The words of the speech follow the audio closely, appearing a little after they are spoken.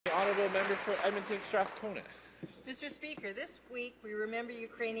Honourable Member for Edmonton-Strathcona. Mr. Speaker, this week we remember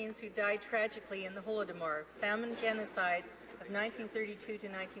Ukrainians who died tragically in the Holodomor, famine genocide of 1932 to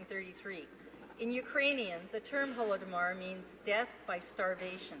 1933. In Ukrainian, the term Holodomor means death by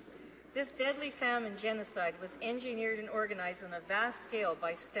starvation. This deadly famine genocide was engineered and organized on a vast scale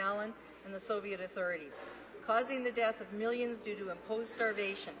by Stalin and the Soviet authorities, causing the death of millions due to imposed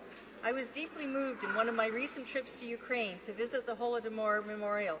starvation. I was deeply moved in one of my recent trips to Ukraine to visit the Holodomor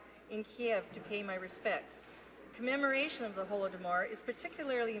Memorial in Kiev to pay my respects. Commemoration of the Holodomor is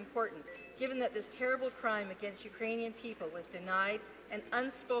particularly important given that this terrible crime against Ukrainian people was denied and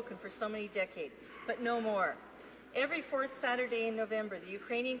unspoken for so many decades, but no more. Every fourth Saturday in November, the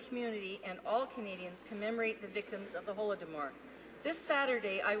Ukrainian community and all Canadians commemorate the victims of the Holodomor. This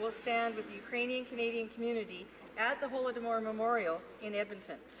Saturday, I will stand with the Ukrainian Canadian community at the Holodomor Memorial in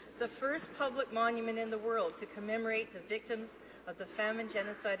Edmonton, the first public monument in the world to commemorate the victims of the famine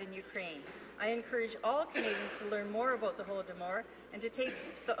genocide in Ukraine. I encourage all Canadians to learn more about the Holodomor and to take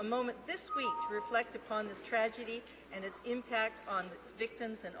a moment this week to reflect upon this tragedy and its impact on its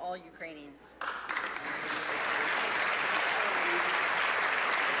victims and all Ukrainians.